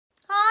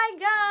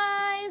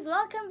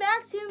welcome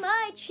back to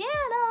my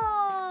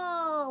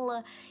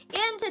channel!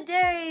 In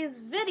today's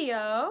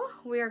video,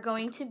 we are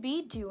going to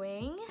be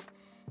doing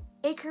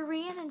a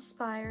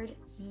Korean-inspired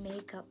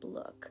makeup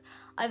look.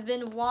 I've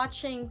been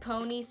watching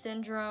Pony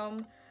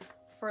Syndrome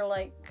for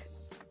like,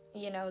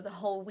 the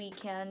whole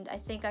weekend. I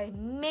think I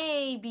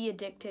may be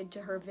addicted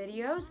to her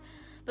videos,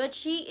 but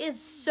she is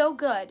so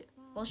good.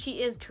 Well,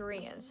 she is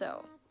Korean,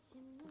 so,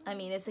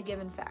 it's a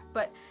given fact,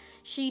 but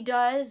she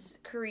does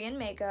Korean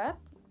makeup,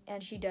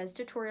 and she does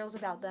tutorials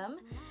about them,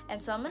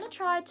 and so I'm gonna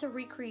try to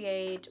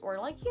recreate, or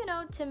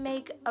to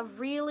make a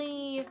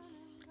really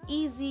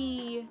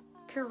easy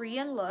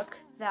Korean look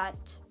that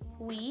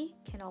we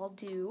can all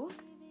do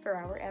for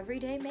our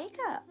everyday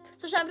makeup.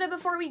 So syempre,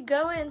 before we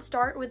go and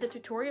start with the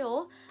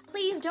tutorial,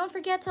 please don't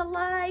forget to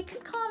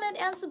like, comment,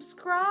 and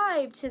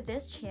subscribe to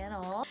this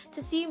channel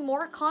to see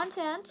more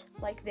content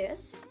like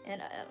this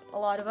and a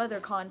lot of other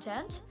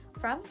content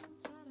from.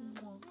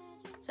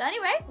 So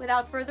anyway,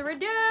 without further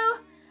ado,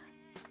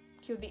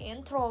 cue the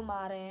intro,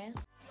 mare.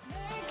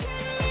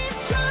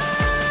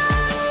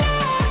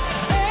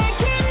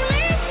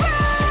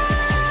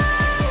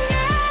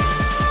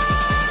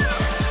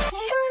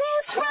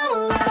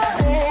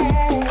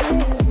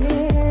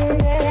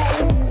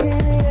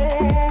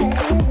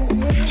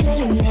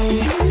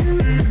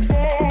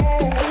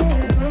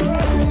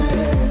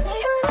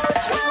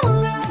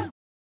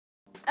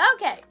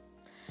 Okay,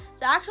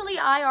 so actually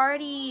I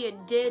already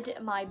did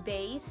my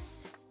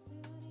base.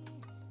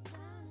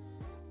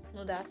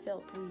 No, that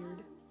felt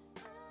weird.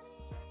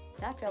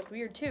 That felt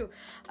weird too.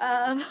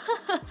 I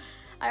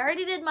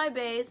already did my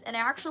base, and I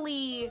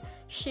actually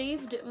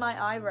shaved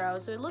my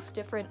eyebrows, so it looks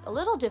different, a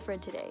little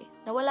different today.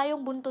 Nawala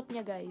yung buntot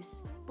niya,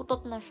 guys.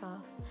 Putot na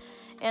siya.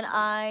 And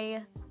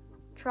I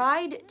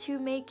tried to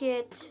make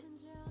it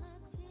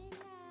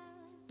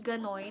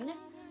ganon,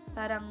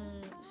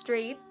 parang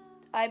straight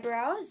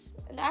eyebrows.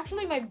 And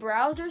actually my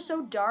brows are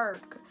so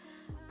dark,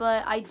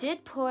 but I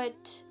did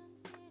put,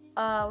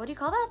 what do you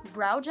call that?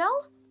 Brow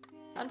gel?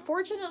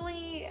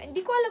 Unfortunately,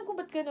 hindi ko alam kung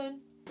ba't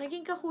ganun.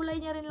 Naging kakulay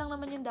niya rin lang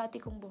naman yung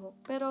dati kong buhok.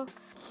 Pero,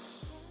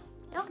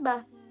 ewan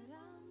ba?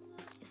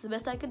 It's the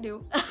best I could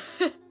do.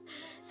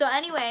 So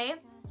anyway,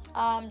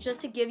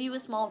 just to give you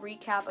a small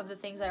recap of the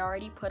things I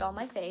already put on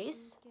my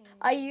face.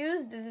 I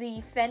used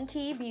the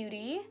Fenty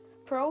Beauty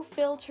Pro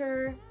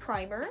Filter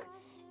Primer.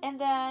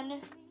 And then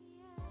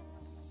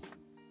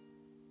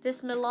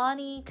this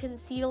Milani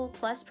Conceal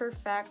Plus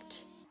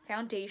Perfect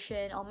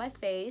foundation on my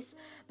face,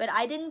 but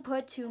I didn't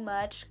put too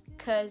much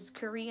because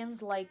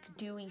Koreans like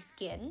dewy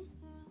skin,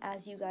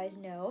 as you guys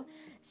know.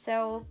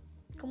 So,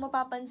 kung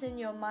mapapansin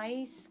nyo,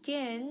 my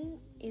skin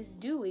is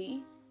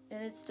dewy,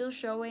 and it's still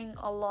showing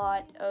a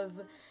lot of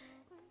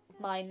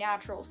my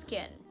natural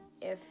skin,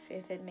 if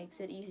it makes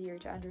it easier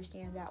to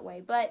understand that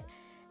way. But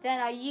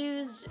then I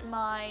used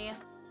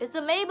it's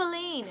the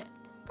Maybelline,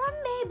 from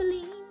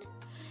Maybelline.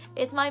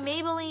 It's my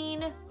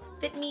Maybelline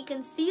Fit Me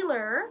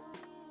Concealer.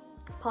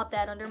 Pop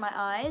that under my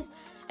eyes,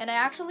 and I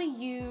actually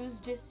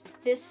used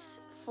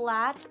this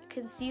flat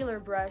concealer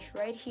brush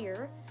right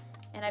here,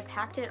 and I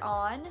packed it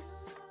on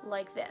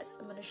like this.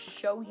 I'm gonna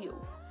show you.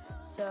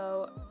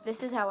 So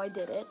this is how I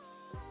did it.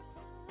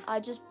 I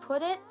just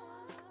put it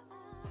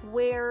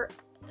where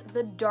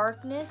the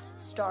darkness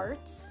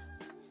starts,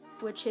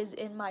 which is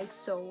in my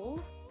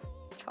soul,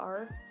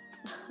 char.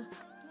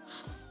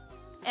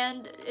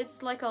 And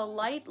it's like a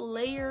light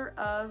layer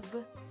of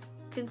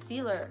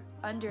concealer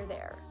under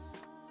there.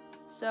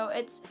 So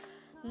it's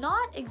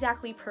not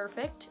exactly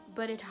perfect,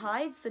 but it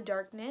hides the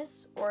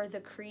darkness or the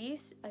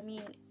crease.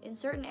 In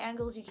certain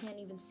angles you can't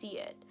even see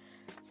it.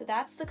 So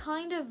that's the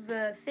kind of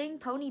thing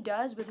Pony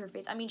does with her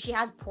face. She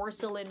has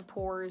porcelain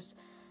pores.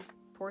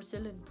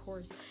 Porcelain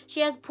pores.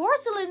 She has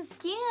porcelain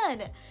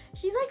skin.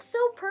 She's like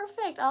so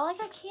perfect. I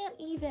can't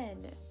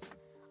even.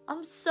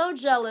 I'm so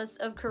jealous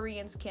of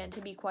Korean skin, to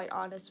be quite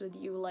honest with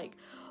you. Like,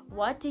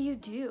 what do you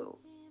do?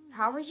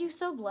 How are you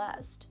so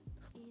blessed?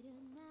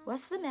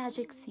 What's the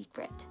magic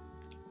secret?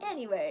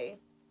 Anyway,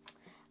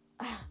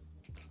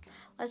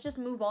 let's just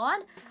move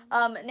on.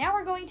 Now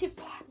we're going to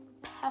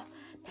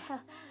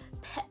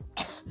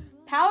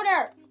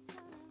powder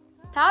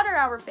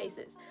our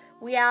faces.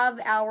 We have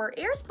our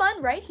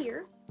Airspun right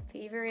here.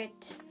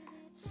 Favorite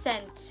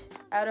scent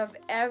out of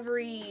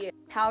every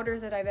powder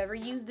that I've ever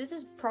used. This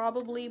is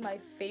probably my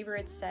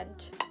favorite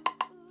scent.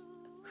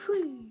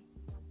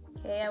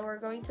 Okay, and we're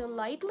going to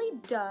lightly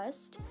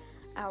dust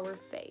our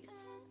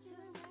face.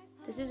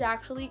 This is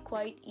actually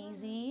quite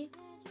easy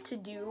to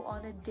do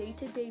on a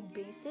day-to-day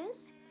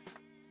basis.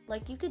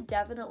 Like, you could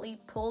definitely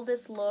pull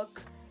this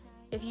look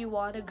if you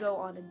want to go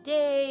on a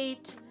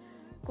date,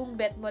 kung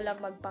bet mo lang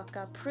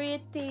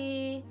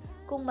magpaka-pretty,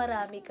 kung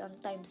marami kang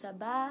time sa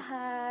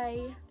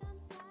bahay.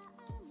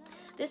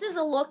 This is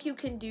a look you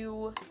can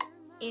do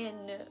in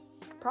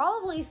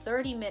probably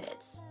 30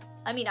 minutes.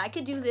 I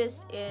could do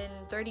this in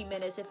 30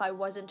 minutes if I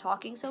wasn't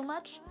talking so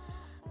much,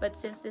 but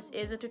since this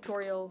is a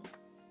tutorial,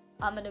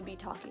 I'm gonna be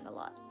talking a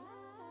lot.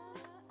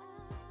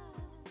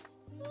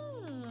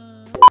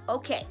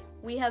 Okay,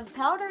 we have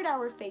powdered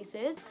our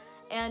faces,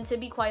 And to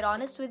be quite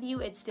honest with you,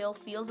 it still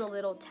feels a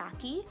little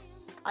tacky.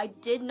 I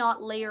did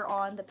not layer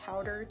on the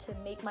powder to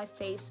make my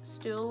face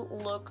still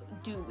look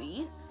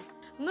dewy.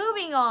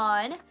 Moving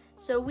on,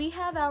 so we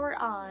have our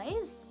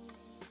eyes.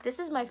 This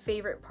is my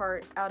favorite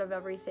part out of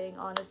everything,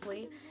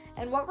 honestly.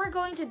 And what we're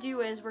going to do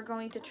is we're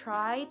going to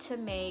try to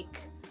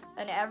make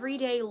an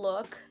everyday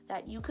look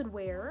that you could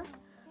wear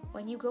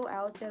when you go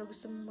out pero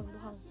gusto mo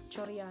magmukhang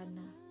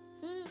Choriana.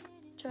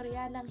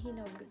 Chorianang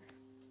hinog.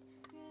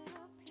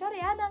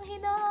 Chorianang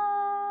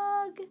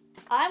hinog!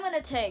 I'm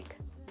gonna take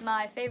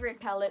my favorite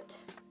palette,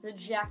 the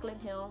Jaclyn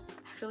Hill.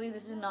 Actually,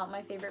 this is not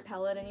my favorite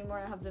palette anymore.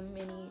 I have the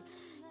mini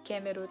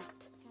Kemerut.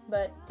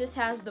 But this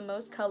has the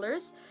most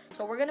colors.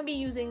 So we're gonna be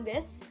using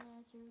this.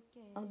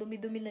 Ang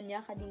dumi-dumi na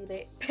niya,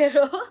 kadire.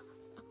 Pero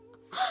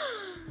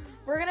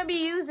we're gonna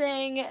be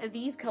using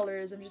these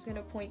colors. I'm just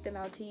gonna point them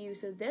out to you.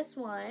 So this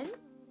one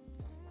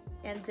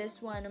and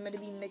this one I'm gonna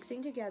be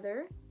mixing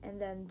together. And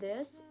then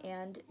this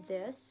and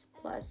this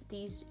plus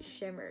these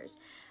shimmers.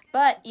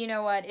 But you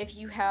know what? If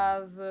you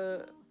have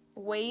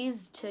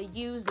ways to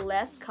use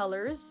less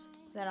colors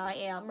than I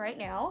am right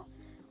now,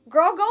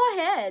 girl, go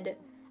ahead.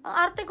 Ang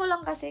arte ko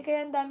lang kasi,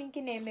 kaya ang daming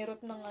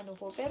kinemerot ng ano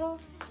ko.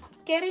 Pero,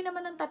 carry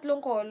naman ng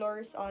tatlong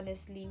colors,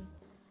 honestly.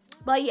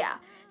 But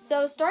yeah,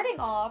 so starting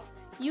off,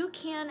 you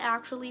can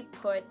actually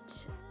put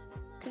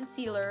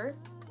concealer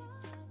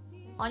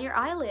on your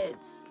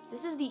eyelids.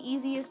 This is the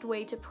easiest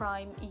way to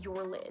prime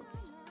your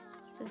lids.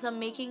 Since I'm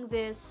making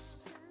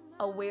this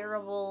a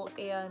wearable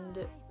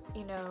and,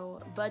 you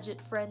know,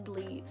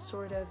 budget-friendly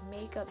sort of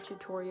makeup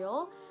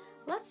tutorial,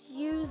 let's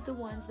use the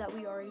ones that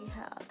we already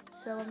have.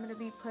 So I'm going to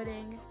be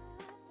putting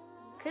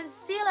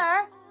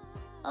concealer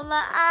on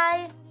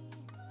my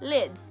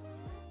eyelids.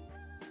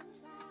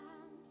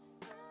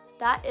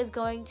 That is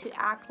going to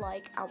act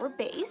like our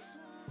base.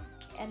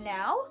 And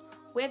now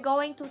we're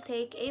going to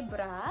take a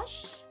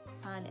brush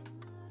on it.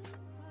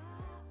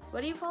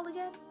 What do you call it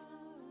again?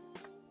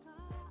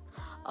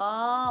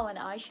 Oh, an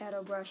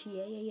eyeshadow brush.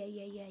 Yeah.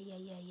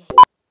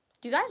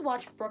 Do you guys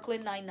watch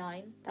Brooklyn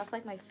Nine-Nine? That's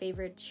like my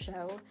favorite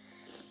show.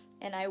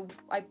 And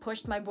I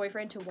pushed my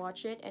boyfriend to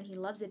watch it, and he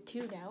loves it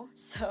too now.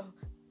 So,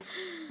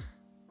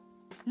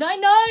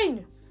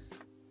 9-9!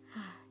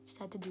 Just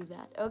had to do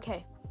that.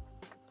 Okay.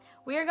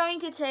 We are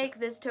going to take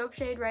this taupe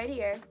shade right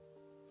here.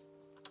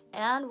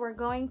 And we're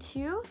going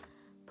to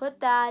put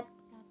that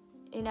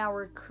in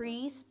our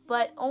crease,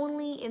 but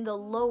only in the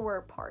lower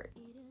part.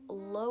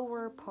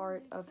 Lower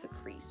part of the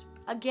crease.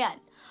 Again,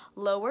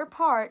 lower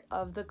part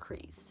of the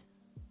crease.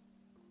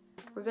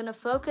 We're gonna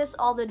focus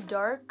all the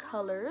dark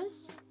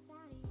colors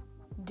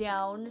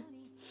down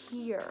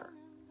here.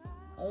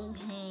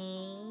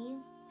 Okay.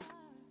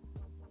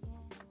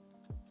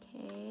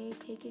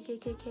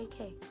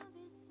 Okay.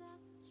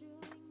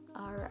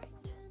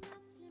 Alright.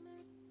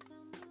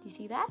 You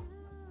see that?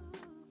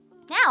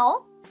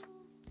 Now,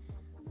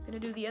 I'm gonna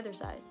do the other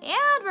side.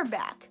 And we're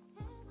back.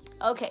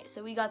 Okay,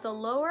 so we got the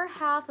lower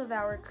half of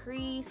our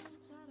crease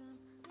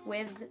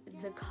with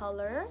the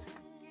color.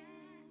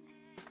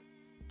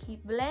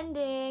 Keep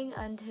blending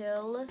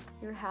until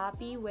you're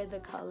happy with the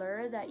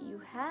color that you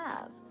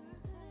have.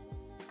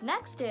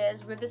 Next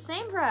is, with the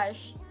same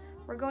brush,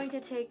 we're going to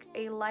take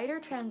a lighter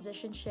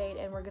transition shade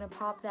and we're going to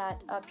pop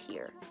that up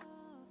here.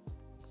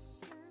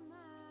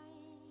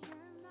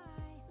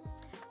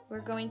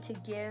 We're going to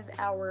give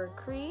our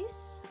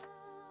crease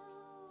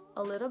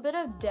a little bit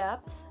of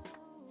depth.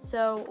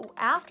 So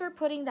after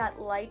putting that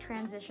light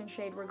transition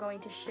shade, we're going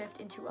to shift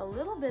into a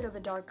little bit of a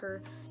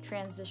darker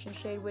transition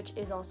shade, which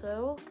is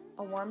also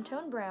a warm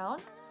tone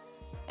brown.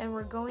 And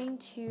we're going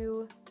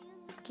to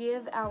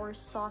give our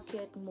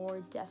socket more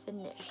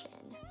definition.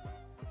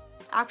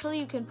 Actually,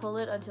 you can pull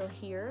it until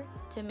here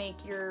to make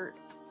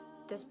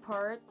this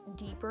part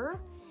deeper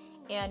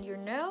and your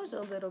nose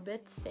a little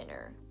bit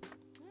thinner.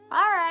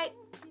 All right.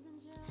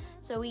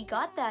 So we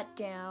got that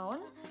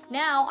down.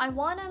 Now I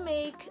want to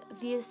make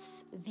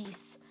this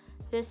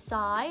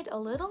side a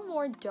little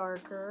more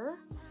darker.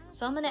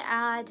 So I'm going to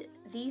add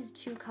these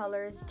two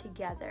colors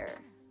together.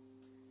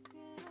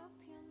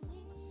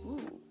 Ooh,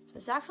 so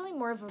it's actually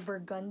more of a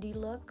burgundy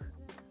look,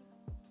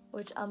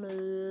 which I'm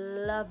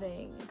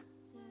loving.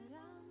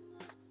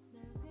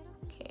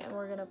 Okay, and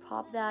we're going to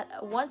pop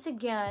that. Once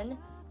again,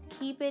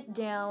 keep it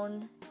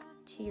down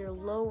to your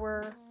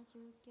lower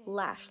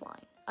lash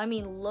line. I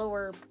mean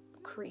lower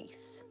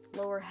crease,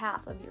 lower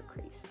half of your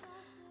crease.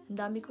 Ang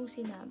dami kong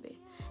sinabi.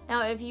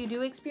 Now, if you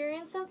do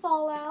experience some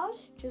fallout,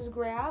 just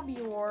grab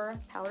your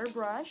powder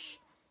brush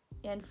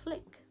and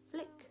flick.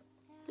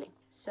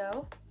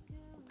 So,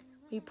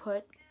 we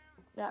put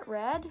that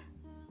red,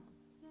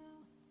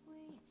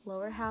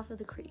 lower half of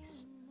the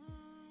crease.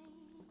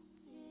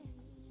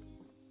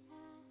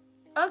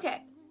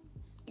 Okay,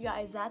 you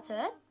guys, that's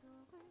it.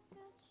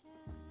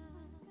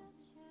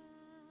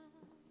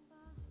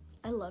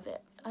 I love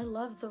it. I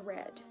love the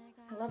red.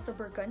 I love the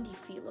burgundy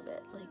feel of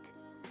it. Like,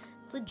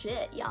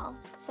 legit, y'all.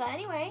 So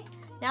anyway,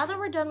 now that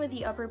we're done with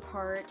the upper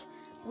part,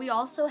 we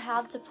also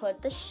have to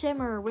put the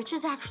shimmer, which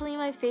is actually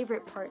my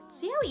favorite part.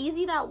 See how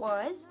easy that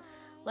was?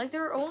 Like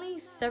there are only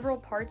several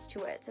parts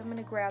to it. So I'm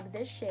gonna grab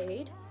this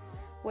shade,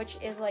 which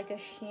is like a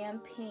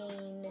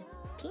champagne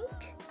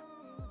pink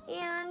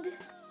and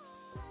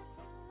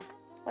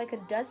like a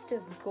dust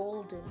of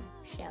golden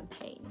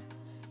champagne.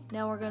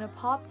 Now we're gonna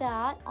pop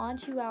that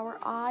onto our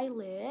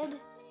eyelid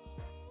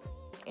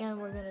and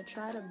we're gonna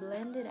try to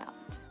blend it out.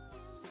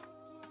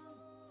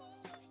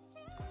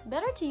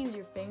 Better to use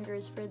your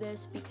fingers for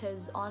this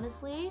because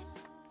honestly,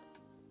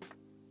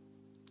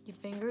 your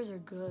fingers are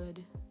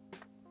good.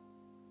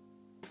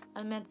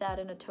 I meant that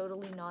in a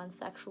totally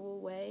non-sexual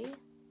way.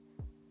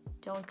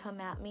 Don't come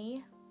at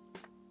me.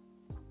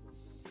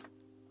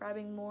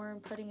 Grabbing more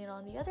and putting it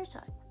on the other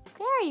side.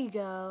 There you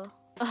go.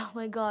 Oh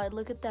my god,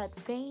 look at that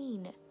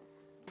vein.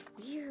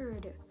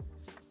 Weird.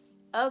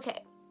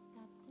 Okay,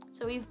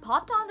 so we've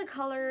popped on the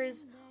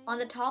colors on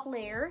the top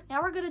layer.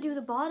 Now we're gonna do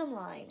the bottom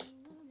line.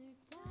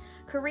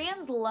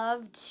 Koreans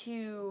love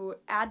to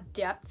add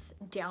depth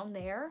down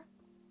there,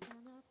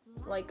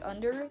 like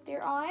under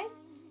their eyes.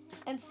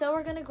 And so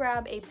we're gonna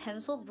grab a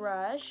pencil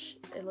brush.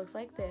 It looks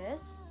like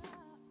this.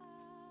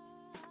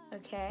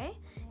 Okay,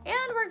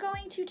 and we're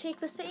going to take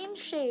the same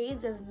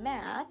shades of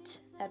matte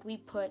that we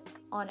put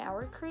on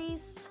our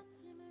crease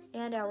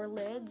and our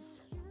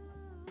lids.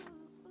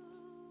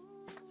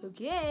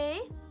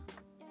 Okay,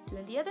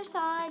 doing the other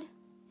side.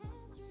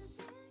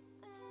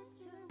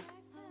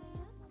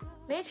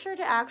 Make sure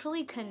to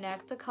actually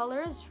connect the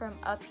colors from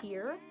up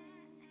here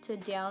to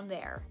down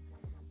there.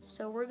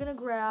 So we're gonna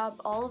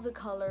grab all of the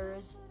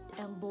colors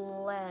and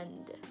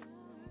blend.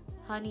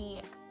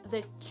 Honey,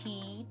 the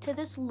key to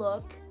this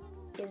look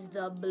is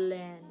the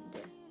blend.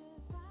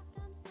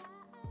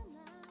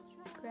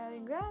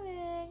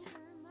 Grabbing.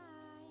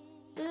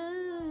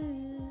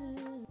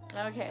 Ooh.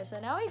 Okay, so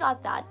now we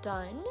got that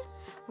done.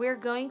 We're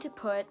going to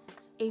put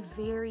a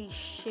very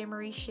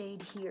shimmery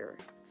shade here.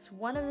 It's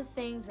one of the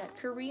things that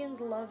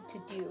Koreans love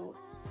to do.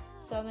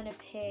 So I'm gonna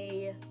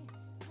pay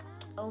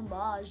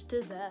homage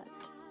to that.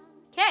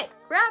 Okay,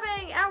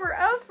 grabbing our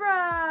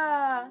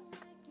Ofra.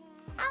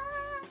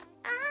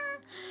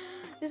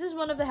 This is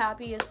one of the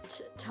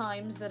happiest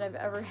times that I've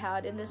ever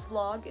had in this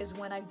vlog is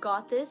when I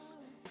got this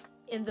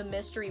in the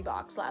mystery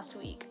box last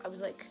week. I was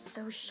like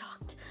so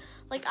shocked.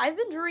 Like I've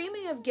been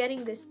dreaming of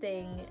getting this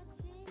thing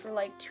for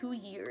like 2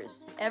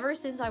 years, ever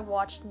since I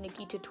watched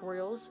Nikki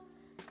tutorials,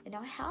 and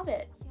now I have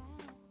it.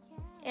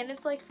 And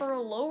it's like for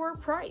a lower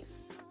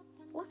price.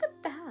 Look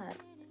at that.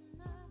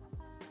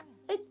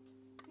 It's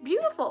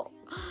beautiful.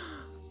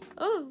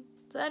 Oh,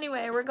 so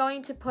anyway, we're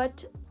going to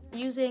put,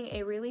 using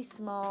a really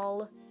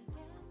small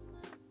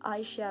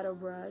eyeshadow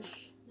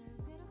brush,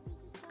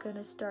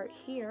 gonna start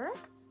here,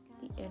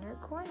 the inner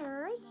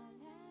corners.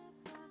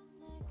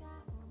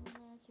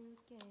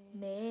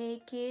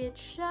 Make it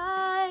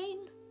shine,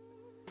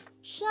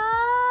 shine,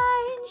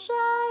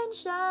 shine,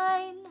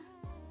 shine,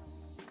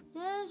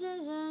 shine,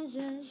 shine,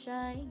 shine,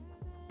 shine.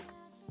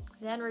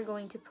 Then we're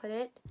going to put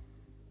it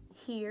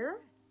here,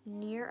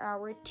 near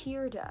our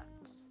tear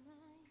ducts.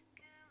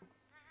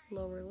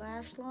 Lower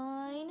lash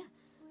line.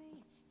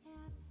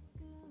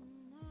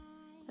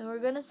 And we're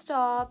gonna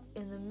stop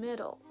in the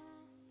middle.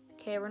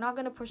 Okay, we're not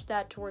gonna push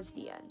that towards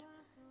the end.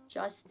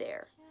 Just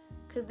there.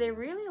 Because they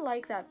really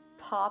like that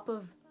pop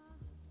of,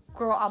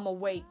 girl, I'm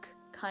awake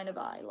kind of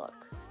eye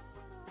look.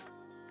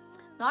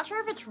 Not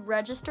sure if it's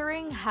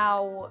registering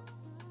how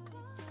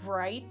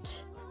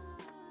bright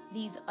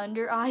these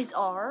under eyes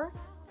are,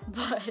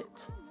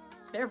 but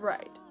they're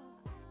bright.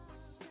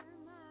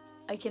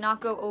 I cannot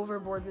go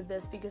overboard with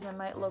this because I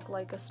might look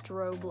like a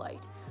strobe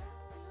light.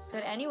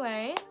 But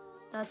anyway,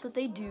 that's what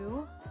they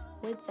do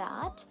with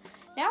that.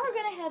 Now we're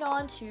gonna head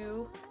on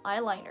to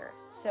eyeliner.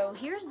 So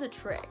here's the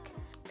trick.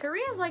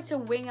 Koreans like to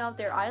wing out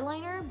their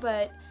eyeliner,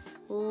 but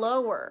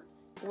lower,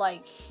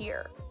 like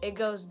here. It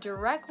goes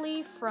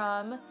directly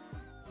from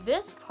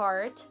this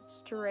part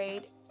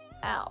straight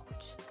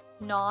out,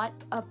 not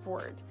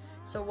upward.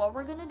 So what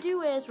we're gonna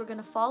do is we're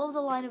gonna follow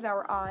the line of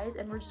our eyes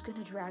and we're just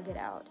gonna drag it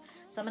out.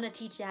 So I'm gonna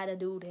teach you how to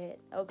do that,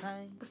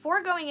 okay?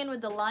 Before going in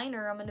with the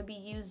liner, I'm gonna be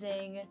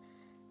using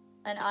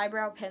an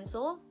eyebrow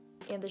pencil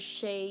in the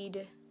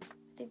shade,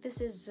 I think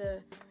this is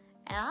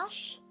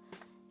Ash.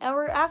 And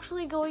we're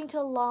actually going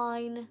to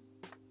line,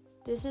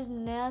 this is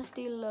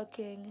nasty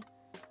looking,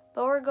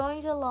 but we're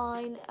going to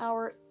line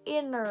our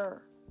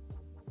inner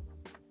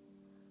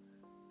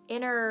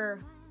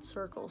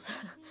circles,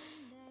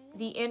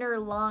 the inner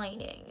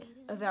lining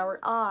of our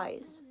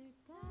eyes.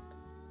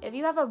 If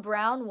you have a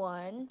brown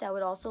one, that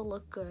would also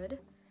look good.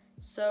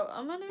 So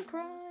I'm gonna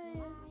cry.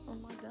 Oh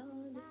my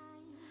god.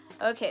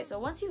 Okay, so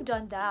once you've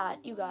done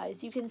that, you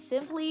guys, you can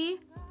simply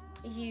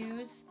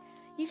use,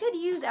 you could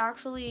use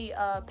actually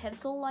a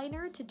pencil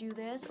liner to do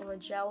this, or a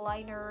gel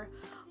liner,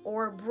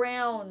 or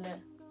brown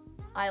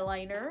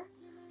eyeliner.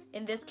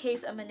 In this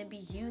case, I'm gonna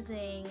be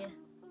using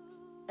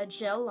a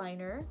gel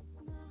liner.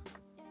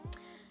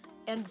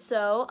 And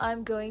so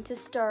I'm going to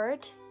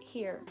start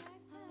here.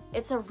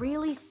 It's a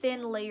really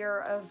thin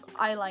layer of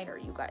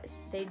eyeliner, you guys.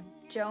 They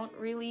don't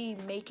really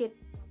make it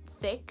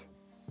thick,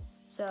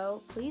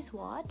 so please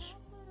watch.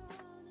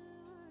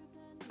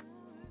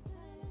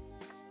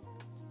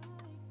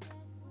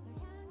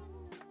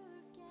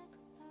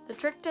 The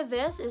trick to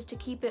this is to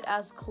keep it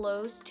as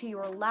close to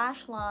your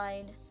lash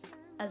line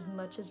as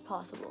much as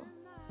possible.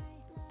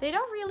 They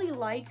don't really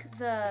like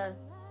the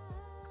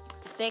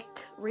thick,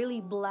 really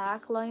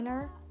black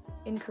liner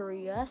in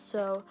Korea,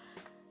 so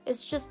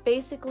it's just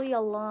basically a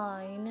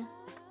line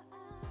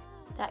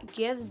that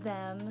gives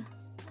them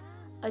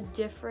a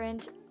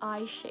different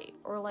eye shape,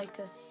 or like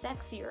a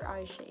sexier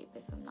eye shape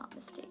if I'm not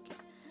mistaken.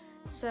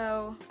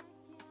 So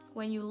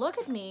when you look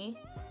at me,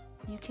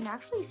 you can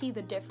actually see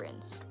the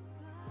difference.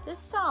 This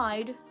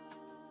side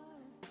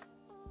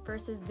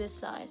versus this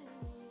side.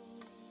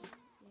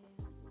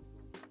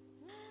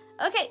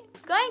 Okay,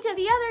 going to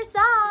the other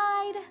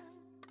side.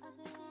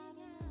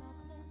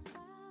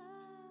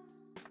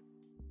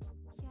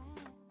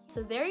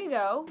 So there you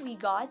go, we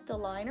got the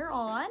liner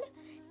on.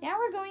 Now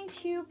we're going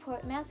to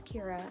put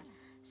mascara.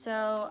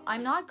 So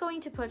I'm not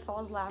going to put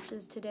false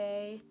lashes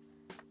today.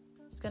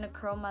 Just gonna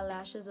curl my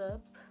lashes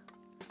up.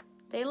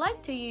 They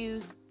like to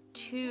use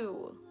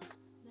 2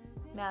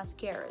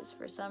 mascaras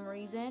for some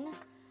reason,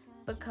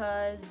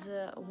 because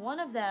one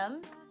of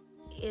them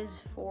is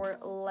for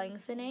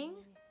lengthening.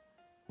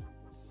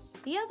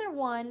 The other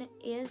one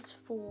is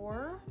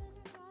for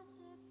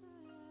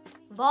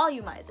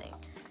volumizing.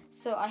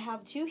 So I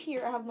have 2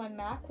 here. I have my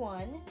MAC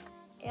one,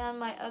 and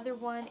my other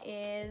one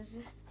is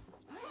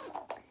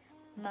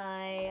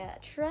my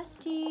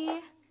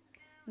trusty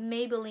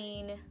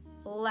Maybelline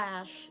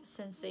Lash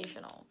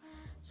Sensational.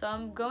 So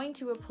I'm going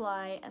to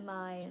apply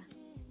my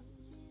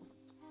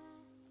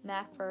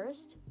MAC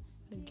first.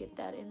 Get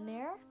that in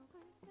there.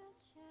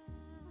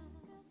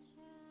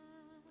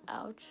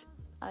 Ouch.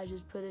 I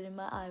just put it in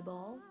my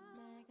eyeball.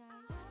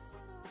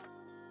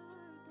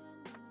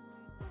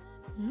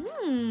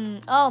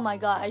 Oh my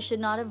god, I should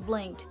not have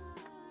blinked.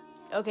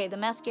 Okay, the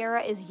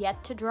mascara is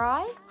yet to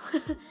dry.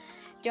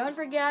 Don't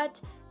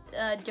forget,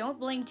 don't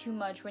blink too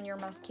much when your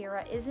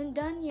mascara isn't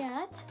done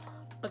yet,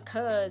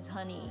 because,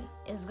 honey,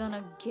 it's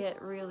gonna get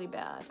really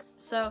bad.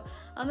 So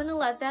I'm gonna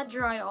let that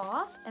dry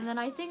off, and then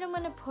I think I'm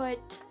gonna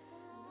put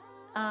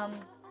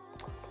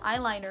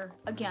eyeliner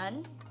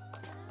again,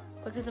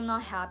 because I'm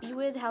not happy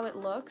with how it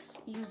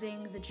looks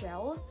using the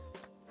gel.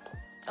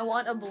 I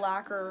want a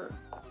blacker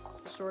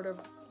sort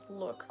of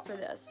look for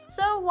this.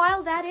 So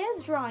while that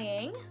is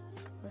drying,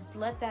 let's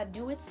let that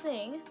do its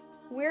thing.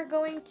 We're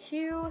going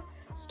to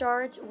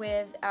start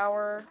with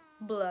our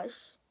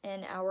blush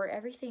and our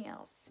everything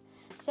else.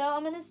 So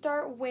I'm going to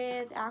start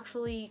with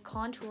actually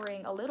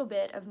contouring a little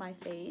bit of my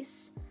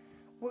face.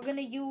 We're going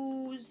to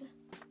use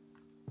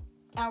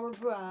our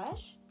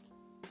brush,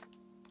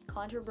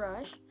 contour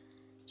brush,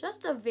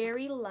 just a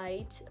very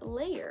light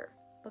layer,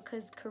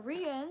 because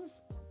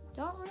Koreans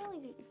don't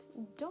really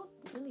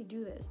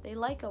do this. They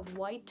like a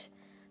white,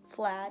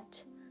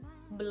 flat,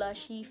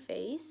 blushy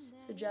face,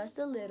 so just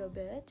a little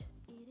bit.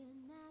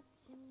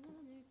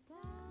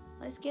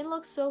 My skin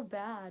looks so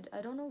bad.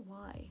 I don't know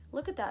why.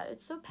 Look at that.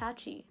 It's so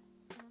patchy.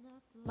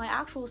 My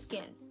actual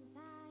skin.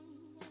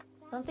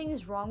 Something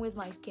is wrong with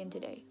my skin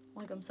today.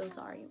 Like, I'm so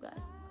sorry, you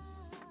guys.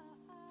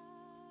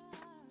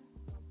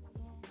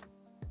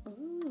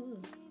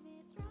 Ooh.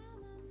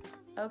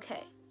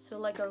 Okay, so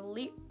like a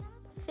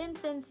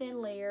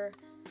thin layer.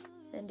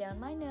 Then down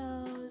my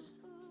nose.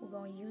 We're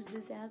going to use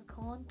this as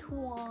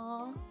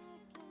contour.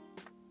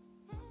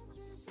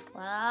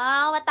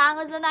 Wow,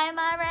 matangos na tayo,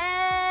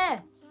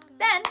 mare!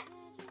 Then,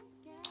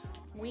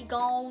 we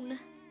gon'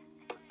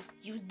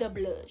 use the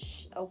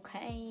blush,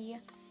 okay?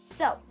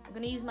 So, I'm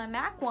gonna use my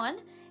MAC one,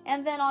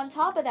 and then on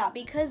top of that,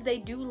 because they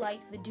do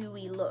like the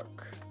dewy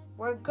look,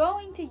 we're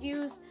going to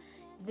use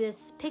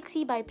this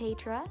Pixie by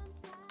Petra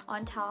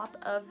on top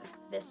of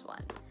this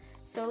one.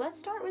 So let's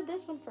start with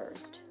this one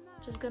first.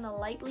 Just gonna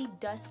lightly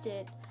dust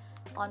it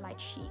on my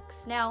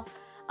cheeks. Now,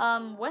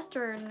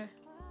 Western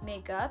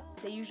makeup,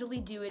 they usually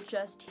do it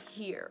just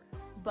here.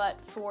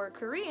 But for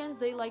Koreans,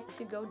 they like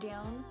to go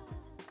down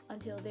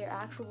until their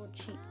actual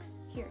cheeks,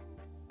 here.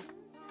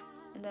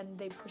 And then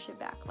they push it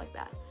back like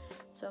that.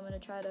 So I'm gonna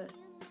try to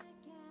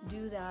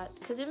do that,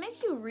 because it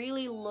makes you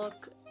really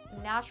look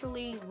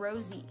naturally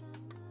rosy,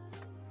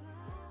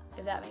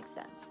 if that makes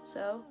sense.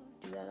 So,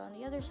 do that on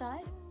the other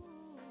side.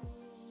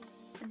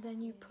 And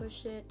then you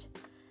push it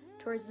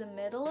towards the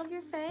middle of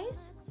your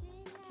face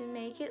to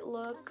make it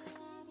look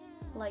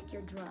like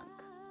you're drunk.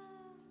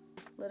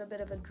 A little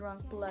bit of a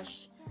drunk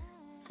blush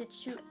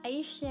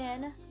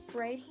situation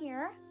right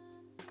here.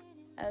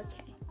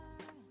 Okay.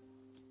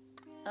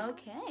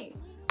 Okay.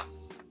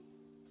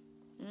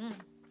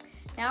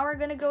 Now we're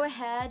gonna go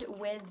ahead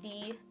with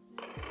the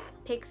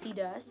pixie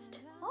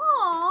dust.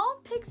 Aw,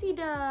 pixie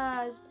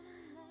dust.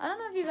 I don't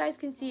know if you guys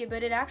can see it,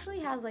 but it actually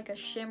has like a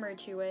shimmer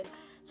to it.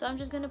 So I'm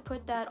just gonna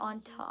put that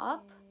on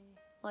top,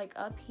 like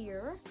up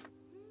here,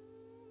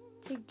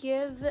 to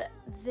give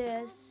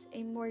this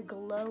a more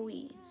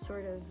glowy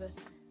sort of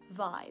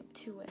vibe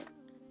to it.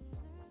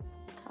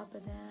 Top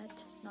of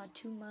that, not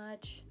too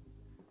much.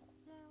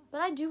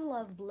 But I do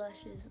love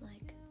blushes,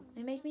 like,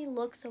 they make me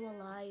look so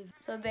alive.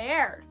 So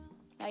there,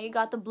 now you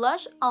got the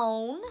blush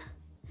on.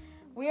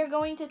 We are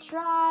going to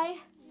try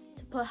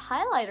to put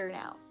highlighter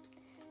now.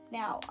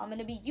 Now, I'm going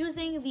to be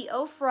using the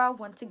Ofra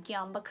once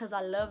again because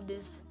I love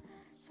this.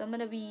 So I'm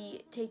going to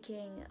be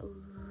taking,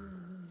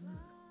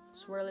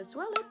 swirl it,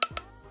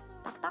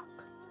 tuck, tuck.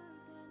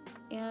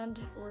 And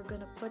we're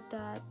going to put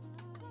that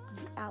on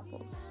the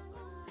apples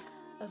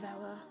of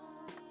our,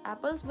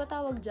 apples ba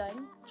tawag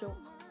dyan? Joke.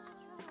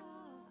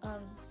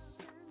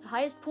 The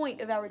highest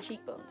point of our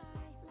cheekbones.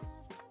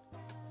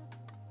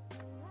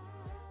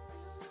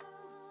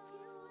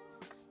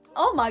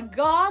 Oh my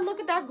god, look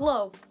at that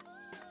glow.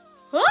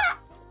 Ah!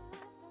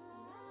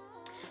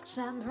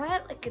 Shine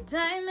bright like a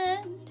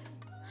diamond.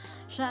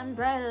 Shine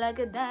bright like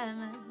a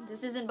diamond.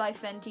 This isn't by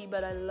Fenty,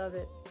 but I love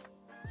it.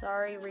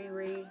 Sorry,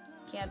 Riri.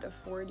 Can't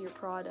afford your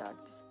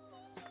products.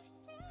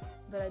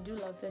 But I do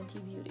love Fenty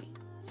Beauty.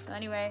 So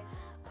anyway,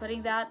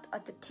 putting that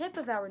at the tip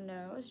of our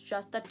nose.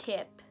 Just the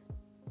tip.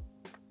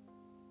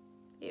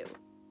 Ew.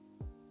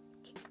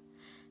 Okay.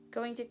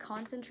 Going to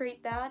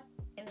concentrate that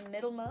in the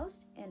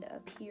middlemost and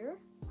up here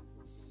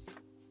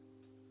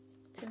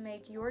to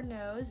make your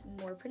nose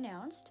more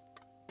pronounced,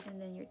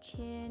 and then your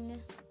chin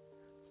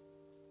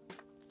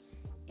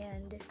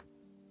and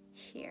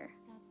here.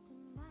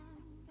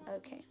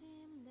 Okay.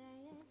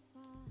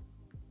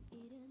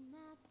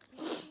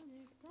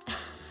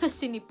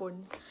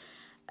 Sinipon.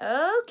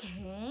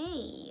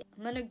 Okay.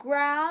 I'm gonna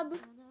grab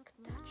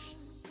that.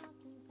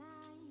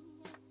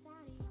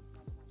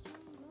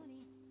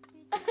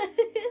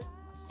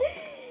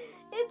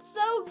 It's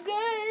so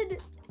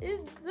good.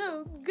 It's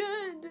so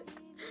good.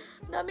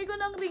 Dami ko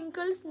ng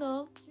wrinkles,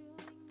 no?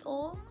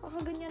 Oh,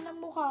 kakaganyan ng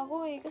mukha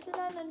ko eh.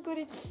 Kasalanan ko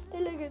rin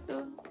talaga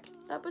to.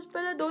 Tapos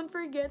pala, don't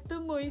forget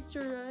to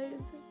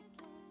moisturize.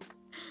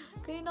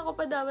 Kanina ko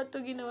pa dapat to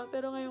ginawa,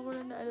 pero ngayon ko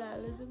na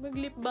naalala. So,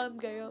 mag-lip balm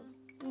kayo.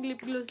 Mag-lip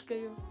gloss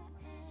kayo.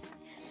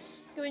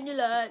 Gawin nyo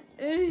lahat.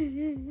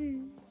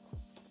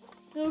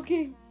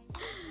 Okay.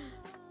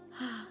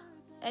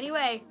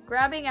 Anyway,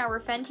 grabbing our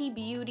Fenty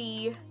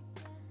Beauty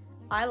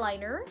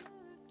eyeliner.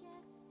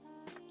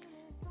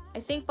 I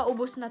think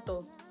paubos na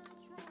to.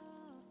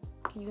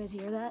 Can you guys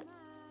hear that?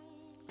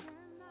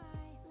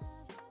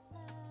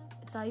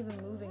 It's not even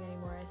moving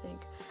anymore, I think.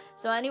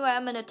 So anyway,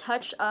 I'm gonna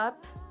touch up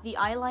the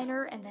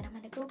eyeliner and then I'm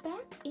gonna go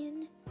back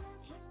in.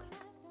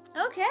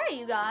 Okay,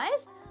 you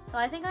guys. So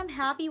I think I'm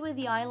happy with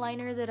the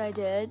eyeliner that I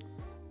did.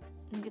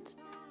 I think it's,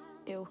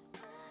 ew.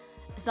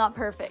 It's not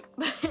perfect,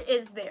 but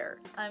it's there.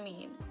 I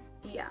mean,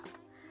 yeah.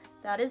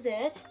 That is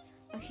it.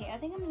 Okay, I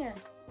think I'm gonna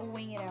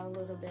wing it out a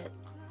little bit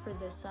for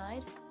this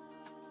side.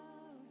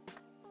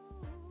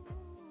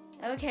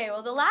 Okay,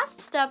 well the last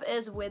step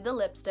is with the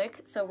lipstick.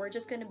 So we're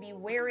just gonna be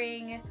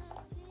wearing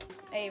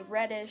a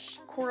reddish,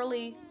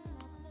 corally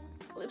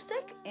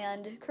lipstick.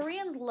 And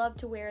Koreans love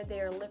to wear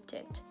their lip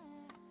tint.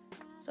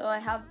 So I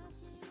have,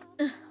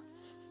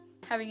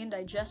 having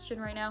indigestion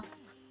right now.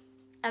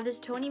 I have this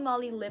Tony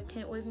Moly lip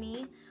tint with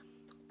me.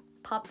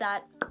 Pop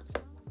that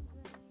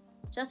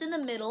just in the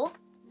middle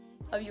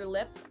of your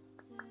lip.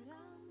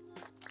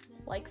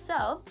 Like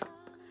so.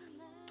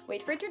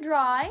 Wait for it to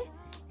dry.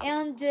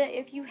 And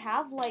if you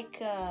have like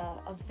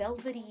a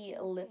velvety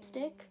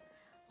lipstick,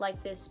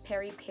 like this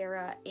Peri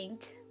Para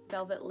Ink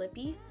Velvet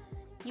Lippy,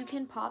 you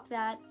can pop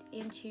that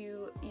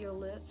into your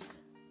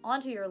lips,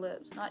 onto your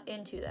lips, not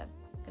into them.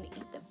 I'm gonna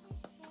eat them.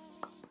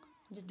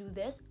 Just do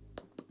this.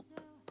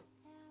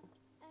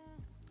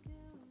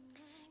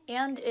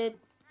 And it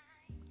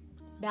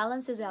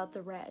balances out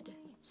the red.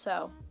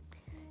 So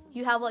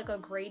you have like a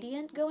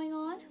gradient going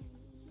on.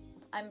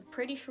 I'm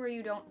pretty sure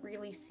you don't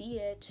really see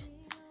it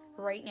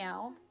right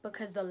now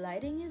because the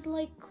lighting is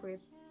like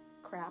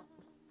crap.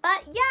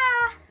 But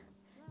yeah,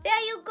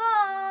 there you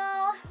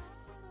go.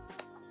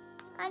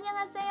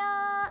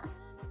 안녕하세요.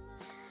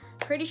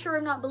 Pretty sure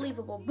I'm not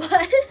believable,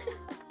 but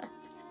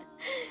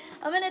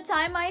I'm gonna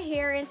tie my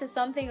hair into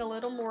something a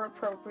little more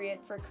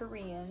appropriate for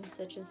Koreans,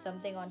 such as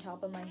something on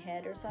top of my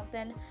head or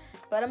something.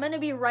 But I'm gonna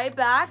be right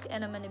back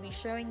and I'm gonna be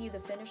showing you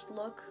the finished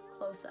look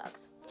close up.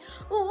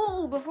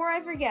 Ooh, before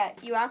I forget,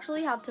 you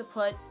actually have to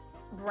put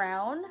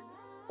brown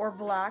or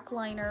black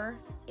liner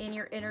in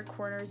your inner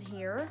corners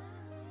here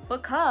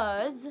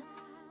because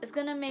it's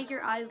gonna make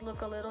your eyes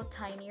look a little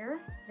tinier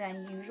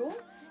than usual.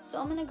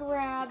 So I'm gonna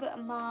grab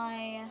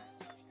my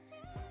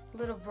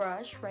little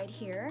brush right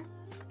here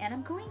and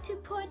I'm going to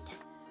put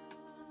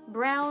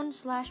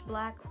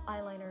brown/black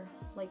eyeliner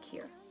like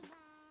here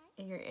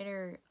in your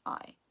inner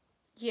eye.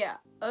 Yeah,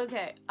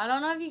 okay. I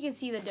don't know if you can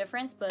see the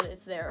difference, but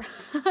it's there.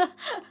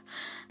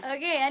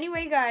 Okay,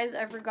 anyway, guys,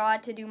 I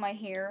forgot to do my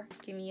hair.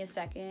 Give me a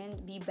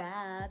second. Be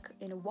back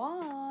in a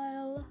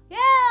while.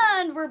 Yeah,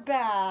 and we're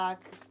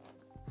back.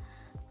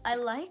 I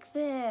like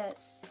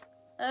this.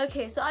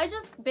 Okay, so I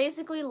just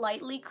basically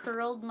lightly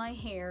curled my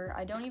hair.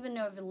 I don't even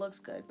know if it looks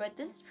good, but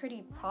this is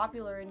pretty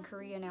popular in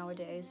Korea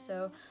nowadays.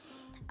 So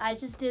I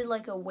just did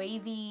like a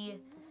wavy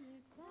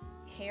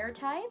hair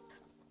type.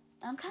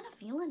 I'm kind of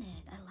feeling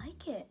it. I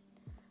like it.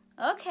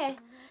 Okay,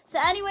 so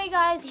anyway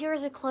guys,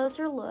 here's a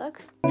closer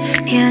look.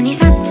 편히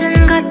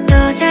섰던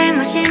것도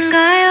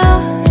잘못인가요?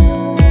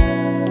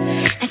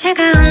 나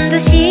차가운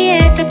도시의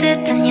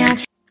따뜻한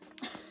여자.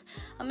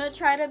 I'm gonna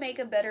try to make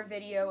a better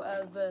video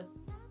of the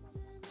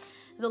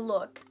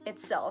look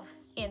itself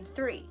in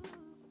 3,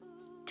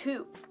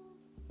 2,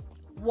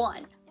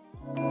 1.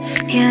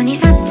 편히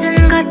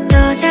섰던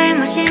것도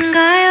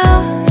잘못인가요?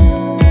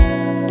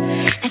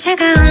 나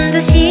차가운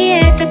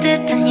도시의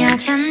따뜻한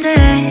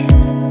여잔데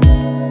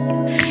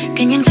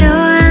그냥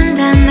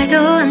좋아한단 말도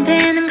안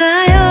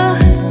되는가요?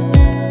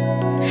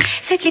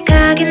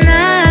 솔직하게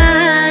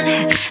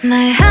난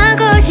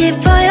말하고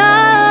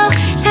싶어요.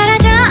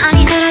 사라져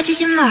아니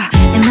사라지지 마.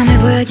 내 맘을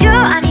보여줘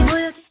아니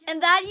보여줘.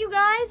 And that, you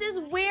guys, is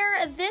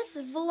where this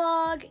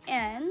vlog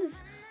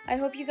ends. I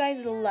hope you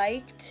guys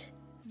liked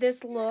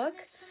this look.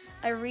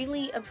 I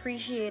really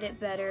appreciate it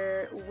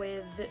better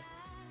with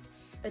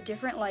a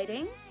different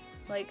lighting.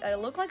 Like, I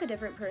look like a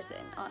different person,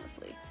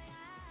 honestly.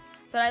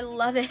 But I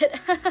love it.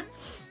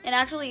 And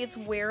actually, it's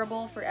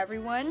wearable for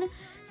everyone.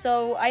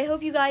 So I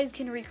hope you guys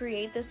can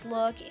recreate this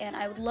look, and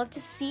I would love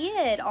to see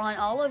it on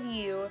all of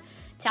you.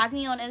 Tag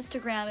me on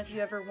Instagram if you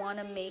ever want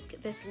to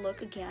make this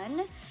look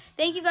again.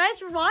 Thank you guys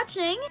for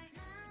watching.